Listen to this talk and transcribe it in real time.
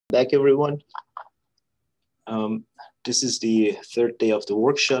Back, everyone. This is the third day of the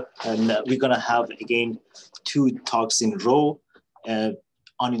workshop, and we're gonna have again 2 talks in a row,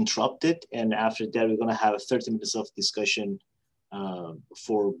 uninterrupted. And after that, we're gonna have 30 minutes of discussion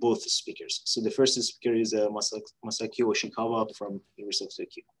for both speakers. So the first speaker is Masaki Oshikawa from University of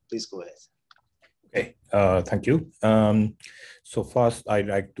Tokyo. Please go ahead. Okay, thank you. So first, I'd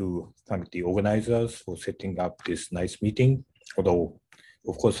like to thank the organizers for setting up this nice meeting. Although,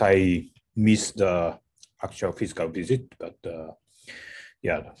 of course, I missed the actual physical visit, but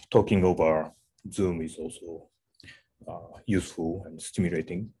yeah, talking over Zoom is also useful and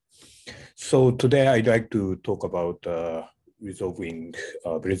stimulating. So today, I'd like to talk about resolving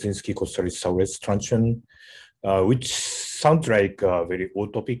Berezinskii-Kosterlitz-Thouless transition, which sounds like a very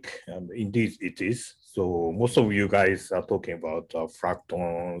old topic, and indeed it is. So most of you guys are talking about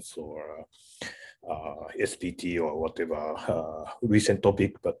fractons or SPT or whatever recent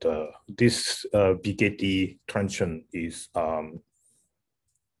topic, but this BKT transition is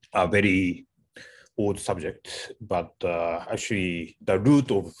a very old subject, but actually the root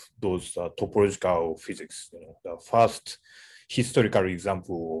of those topological physics, the first historical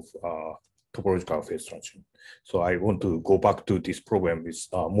example of topological phase transition. So I want to go back to this problem with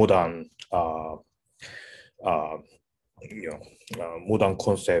modern modern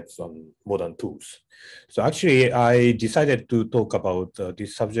concepts and modern tools. So actually, I decided to talk about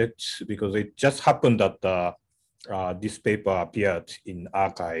this subject because it just happened that this paper appeared in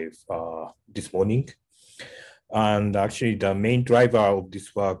arXiv this morning. And actually, the main driver of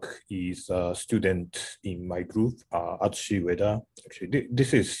this work is a student in my group, Atsushi Ueda. Actually,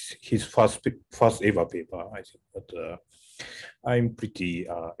 this is his first ever paper, I think. But I'm pretty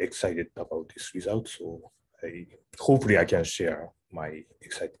excited about this result. So hopefully I can share my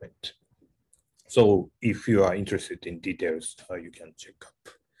excitement. So if you are interested in details, you can check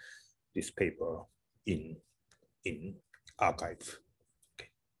up this paper in arXiv. Okay.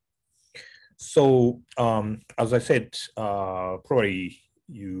 So as I said, probably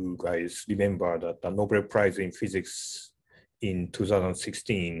you guys remember that the Nobel Prize in Physics in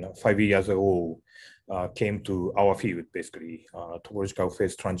 2016, 5 years ago, came to our field, basically, topological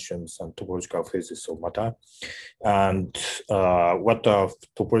phase transitions and topological phases of matter. And what are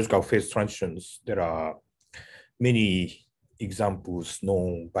topological phase transitions? There are many examples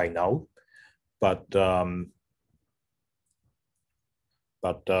known by now, but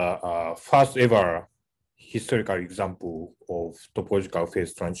first ever historical example of topological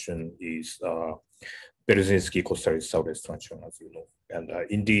phase transition is Berezinskii-Kosterlitz-Thouless transition, as you know. And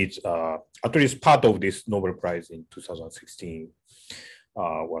indeed, at least part of this Nobel Prize in 2016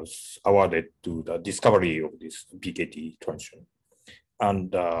 was awarded to the discovery of this BKT transition.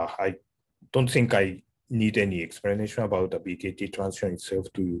 And I don't think I need any explanation about the BKT transition itself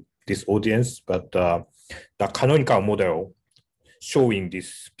to this audience, but the canonical model showing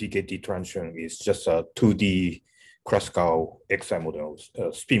this BKT transition is just a 2D classical XI model,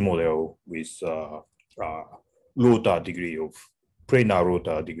 spin model with rotor degree of planar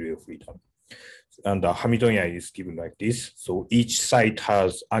rotor degree of freedom. And the Hamiltonian is given like this. So each side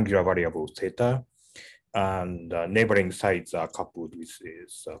has angular variable theta, and neighboring sides are coupled with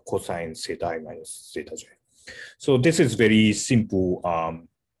this cosine theta I minus theta j. So this is very simple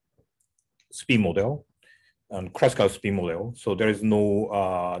spin model and classical spin model. So there is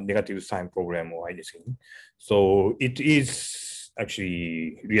no negative sign problem or anything. So it is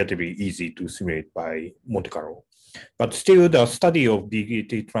actually relatively easy to simulate by Monte Carlo. But still, the study of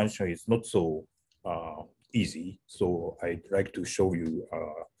BKT transition is not so easy. So I'd like to show you a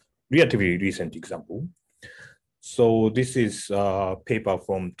relatively recent example. So this is a paper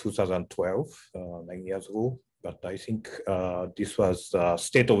from 2012, 9 years ago. But I think this was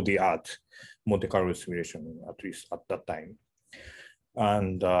state-of-the-art Monte Carlo simulation, at least at that time.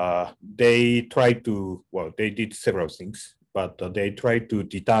 And they tried to, well, they did several things, but they tried to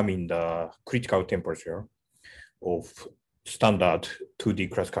determine the critical temperature of standard 2D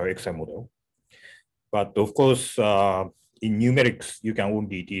classical XI model. But of course, in numerics, you can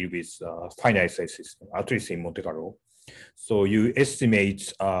only deal with finite size system, at least in Monte Carlo. So you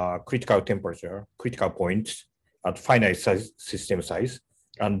estimate critical temperature, critical points at finite size, system size,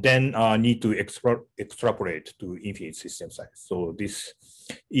 and then need to extrapolate to infinite system size. So this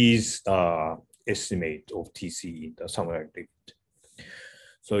is estimate of TC in the somewhere like that.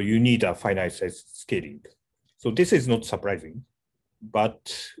 So you need a finite size scaling. So this is not surprising,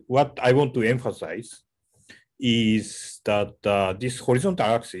 but what I want to emphasize is that this horizontal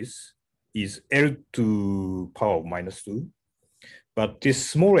axis is L to power of -2, but this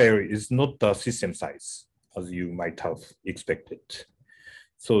small L is not the system size, as you might have expected.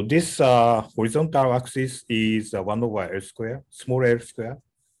 So this horizontal axis is 1 over L square, small L square.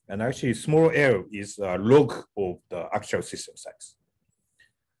 And actually small L is log of the actual system size.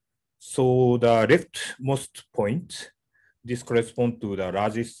 So the leftmost point, this corresponds to the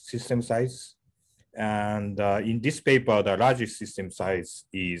largest system size. And in this paper, the largest system size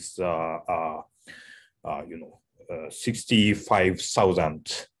is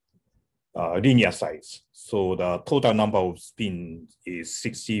 65,000 linear size. So the total number of spins is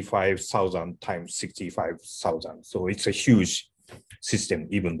 65,000 times 65,000. So it's a huge system,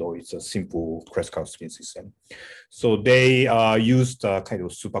 even though it's a simple classical spin system. So they used a kind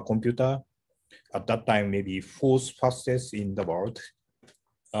of supercomputer. At that time, maybe fourth fastest in the world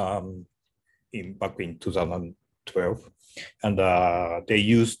back in 2012. And they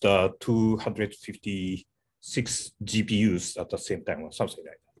used 256 GPUs at the same time or something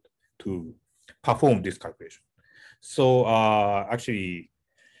like that to perform this calculation. So actually,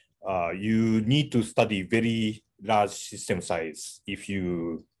 you need to study very large system size if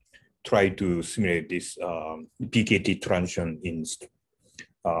you try to simulate this BKT transition in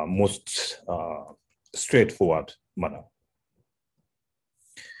most straightforward manner.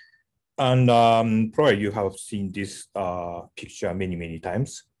 And probably you have seen this picture many, many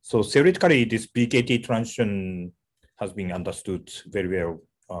times. So theoretically, this BKT transition has been understood very well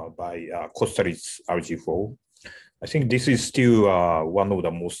by Kosterlitz RG Flow. I think this is still one of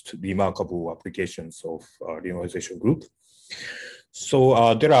the most remarkable applications of linearization group.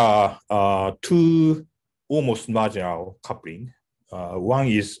 So there are two almost marginal coupling. One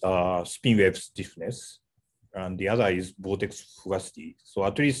is spin wave stiffness, and the other is vortex fugacity. So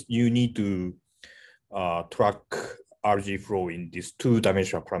at least you need to track RG flow in this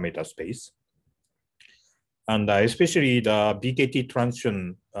two-dimensional parameter space. And especially the BKT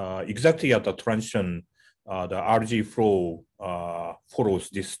transition, exactly at the transition, the RG flow follows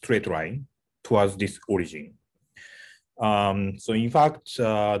this straight line towards this origin. So in fact,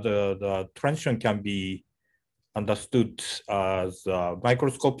 the transition can be understood as a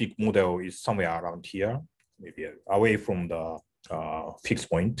microscopic model is somewhere around here, maybe away from the fixed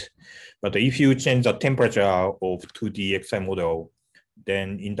point. But if you change the temperature of 2D XI model,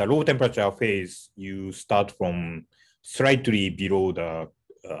 then in the low temperature phase, you start from slightly below the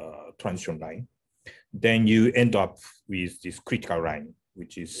transition line. Then you end up with this critical line,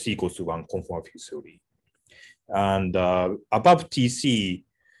 which is C equals to 1 conformal field theory. And above TC,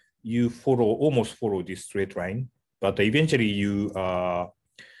 you almost follow this straight line, but eventually you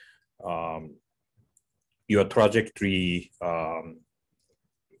your trajectory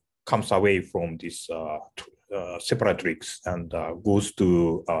comes away from this separatrix and goes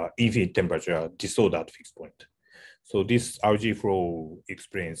to infinite temperature disordered fixed point. So this RG flow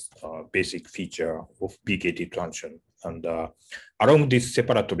explains basic feature of BKT transition. And along this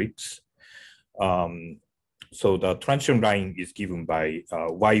separatrix, so the transition line is given by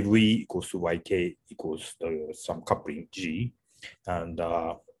YV equals to YK equals some coupling G. And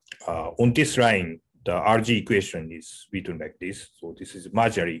on this line, the RG equation is written like this. So this is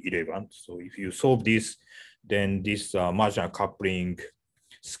marginally irrelevant. So if you solve this, then this marginal coupling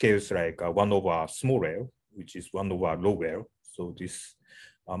scales like 1 over small L, which is 1 over log L. So this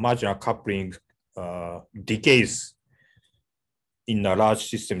marginal coupling decays in a large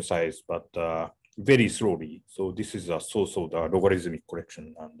system size, but very slowly. So this is a source of the logarithmic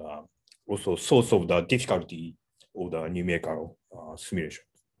correction and also source of the difficulty of the numerical simulation.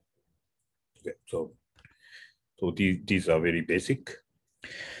 Okay, so these are very basic.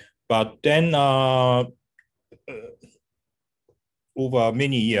 But then over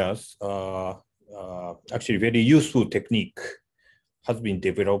many years, actually very useful technique has been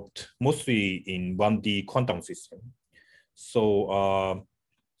developed mostly in 1D quantum system. So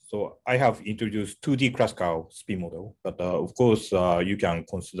so I have introduced 2D classical spin model, but of course you can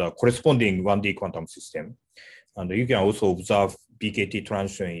consider corresponding 1D quantum system. And you can also observe BKT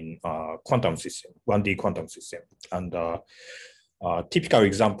transition in quantum system, 1D quantum system. And typical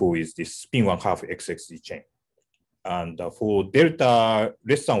example is this spin 1/2 XXZ chain. And for delta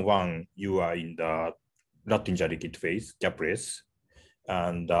less than 1, you are in the Rattinger liquid phase, gapless.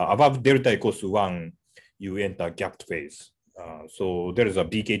 And above delta equals to 1, you enter gapped phase. So there is a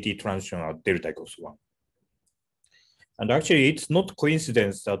BKT transition at delta equals 1. And actually, it's not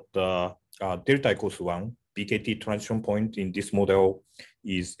coincidence that delta equals 1, BKT transition point in this model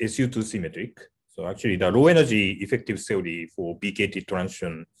is SU2 symmetric. So actually, the low energy effective theory for BKT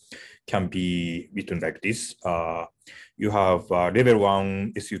transition can be written like this. You have level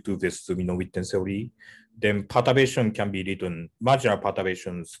 1 SU2 versus Minor-Witten theory. Then perturbation can be written, marginal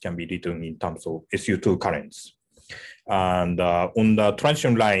perturbations can be written in terms of SU2 currents. And on the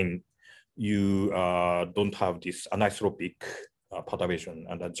transition line, you don't have this anisotropic perturbation,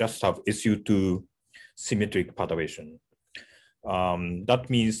 and just have SU2 symmetric perturbation. That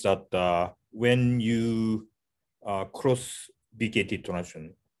means that when you cross BKT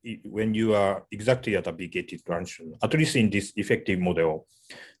transition, when you are exactly at a BKT transition, at least in this effective model,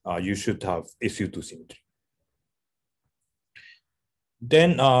 you should have SU2 symmetry.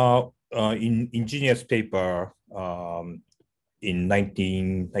 Then in ingenious paper in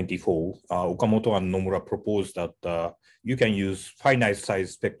 1994, Okamoto and Nomura proposed that you can use finite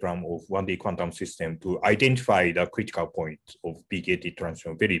size spectrum of 1D quantum system to identify the critical point of BKT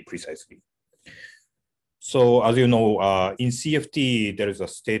transition very precisely. So as you know, in CFT, there is a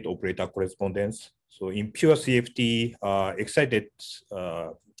state operator correspondence. So in pure CFT,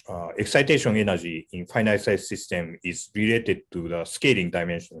 excitation energy in finite size system is related to the scaling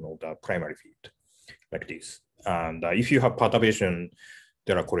dimension of the primary field, like this. And if you have perturbation,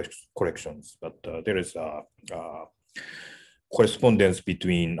 there are corrections, but there is a correspondence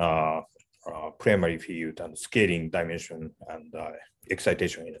between primary field and scaling dimension and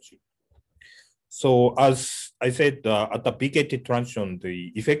excitation energy. So as I said, at the BKT transition,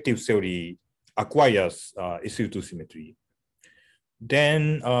 the effective theory acquires SU2 symmetry.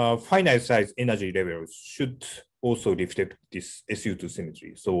 Then finite size energy levels should also reflect this SU2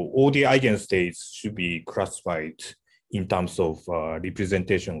 symmetry. So all the eigenstates should be classified in terms of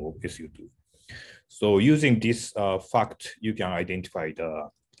representation of SU2. So using this fact, you can identify the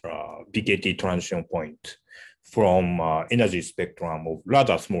BKT transition point from energy spectrum of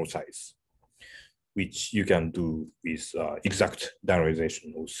rather small size, which you can do with exact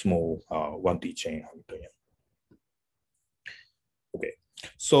diagonalization of small 1D chain Hamiltonian. Okay,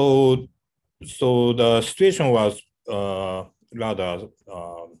 so the situation was rather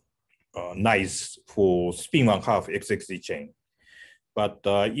nice for spin 1/2 XXZ chain. But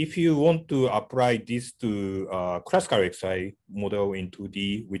if you want to apply this to classical XI model in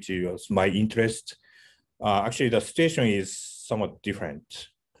 2D, which was my interest, actually the situation is somewhat different.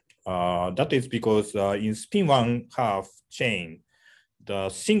 That is because in spin 1/2 chain, the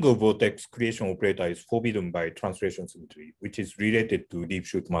single vortex creation operator is forbidden by translation symmetry, which is related to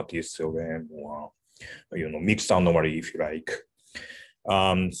Lipschutz-Mathies theorem or mixed anomaly, if you like.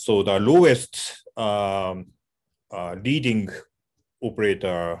 So the lowest leading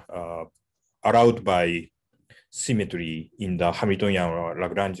operator allowed by symmetry in the Hamiltonian or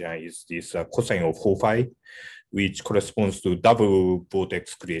Lagrangian is this cosine of Ho phi, which corresponds to double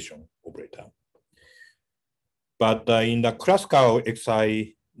vortex creation operator. But in the classical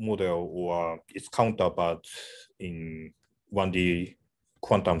XI model or its counterpart in 1D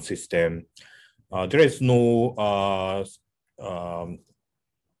quantum system, there is no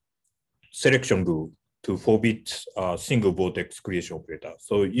selection rule to forbid single vortex creation operator.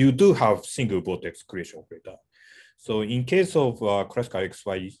 So you do have single vortex creation operator. So in case of classical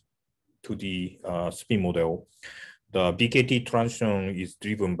XY 2D spin model, the BKT transition is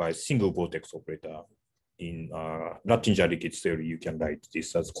driven by single vortex operator. In Rattinger liquid theory, you can write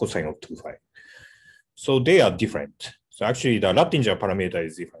this as cosine of 2 phi. So they are different. So actually the Rattinger parameter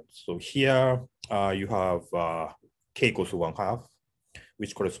is different. So here you have k cos 1/2,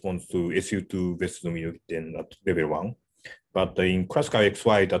 which corresponds to SU2 West-Newton at level 1. But in classical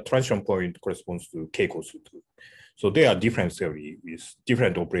XY, the transition point corresponds to k cos 2. So they are different theory with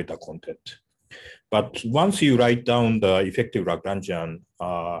different operator content. But once you write down the effective Lagrangian,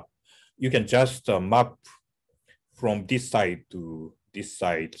 you can just map from this side to this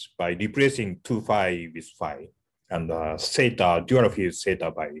side by replacing 2 phi with phi and theta, dual field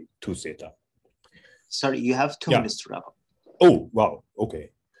theta by 2 theta. Sorry, you have 2 minutes to wrap up. Oh, wow.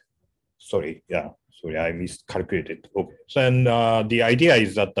 Okay. Sorry. Yeah. Sorry, I miscalculated. Okay. So then the idea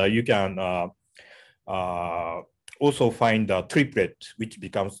is that you can also find a triplet which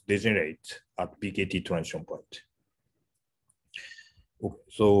becomes degenerate at BKT transition point. Okay.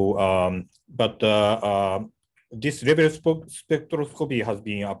 So, this level spectroscopy has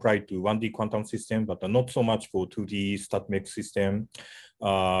been applied to 1D quantum system, but not so much for 2D stat-mech system,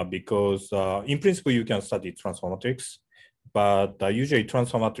 because in principle, you can study transfer matrix, but usually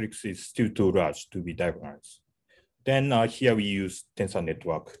transfer matrix is still too large to be diagonalized. Then here we use tensor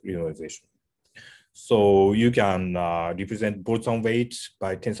network renormalization. So you can represent boson weight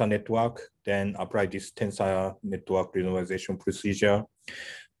by tensor network, then apply this tensor network renormalization procedure.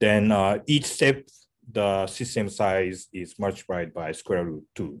 Then each step, the system size is multiplied by square root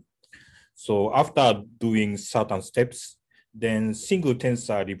 2. So after doing certain steps, then single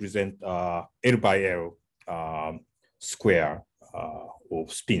tensor represent L by L square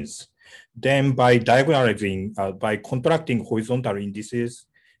of spins. Then by diagonalizing, by contracting horizontal indices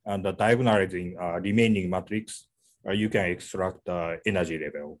and diagonalizing remaining matrix, you can extract the energy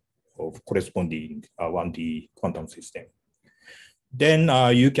level of corresponding 1D quantum system. Then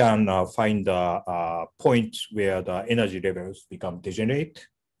you can find the point where the energy levels become degenerate.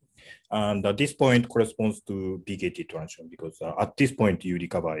 And this point corresponds to BKT transition because at this point you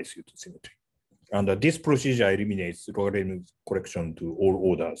recover SU2 symmetry. And this procedure eliminates logarithm correction to all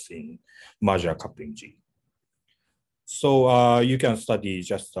orders in marginal coupling G. So you can study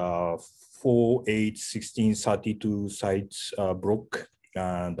just 4, 8, 16, 32 sites block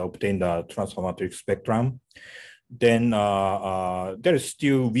and obtain the transfer matrix spectrum. Then there is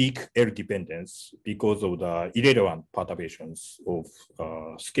still weak L dependence because of the irrelevant perturbations of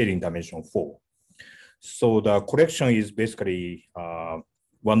scaling dimension 4. So the correction is basically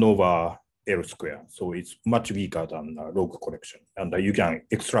 1 over L square. So it's much weaker than log correction. And you can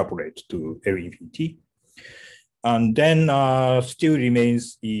extrapolate to L infinity. And then still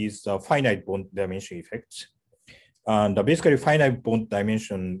remains is the finite bond dimension effect. And basically finite bond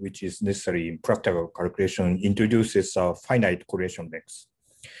dimension, which is necessary in practical calculation, introduces a finite correlation length.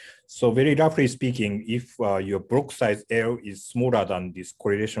 So very roughly speaking, if your block size L is smaller than this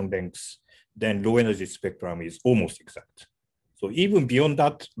correlation length, then low energy spectrum is almost exact. So even beyond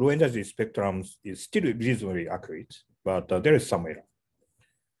that, low energy spectrum is still reasonably accurate, but there is some error.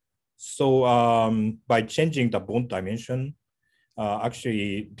 So by changing the bond dimension,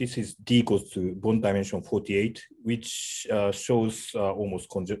 actually, this is D equals to bond dimension 48, which shows almost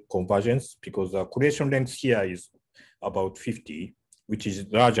convergence because the correlation length here is about 50, which is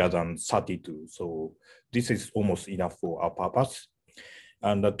larger than 32. So this is almost enough for our purpose.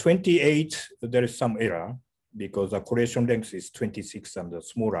 And 28, there is some error because the correlation length is 26 and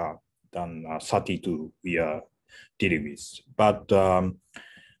smaller than 32 we are dealing with. But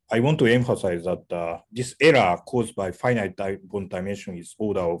I want to emphasize that this error caused by finite bond dimension is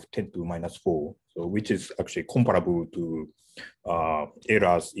order of 10 to minus 4, so which is actually comparable to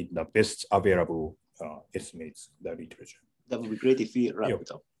errors in the best available estimates in the literature. That would be great if we wrap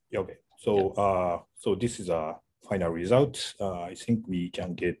it up. Okay, so so this is a final result. I think we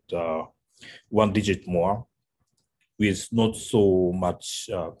can get 1 digit more with not so much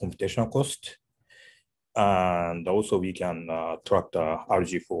computational cost. And also we can track the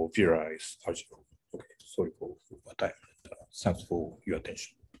RG4, visualize RG4. Okay, sorry for time. Thanks for your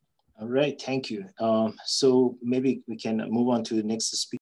attention. All right, thank you. So maybe we can move on to the next speaker.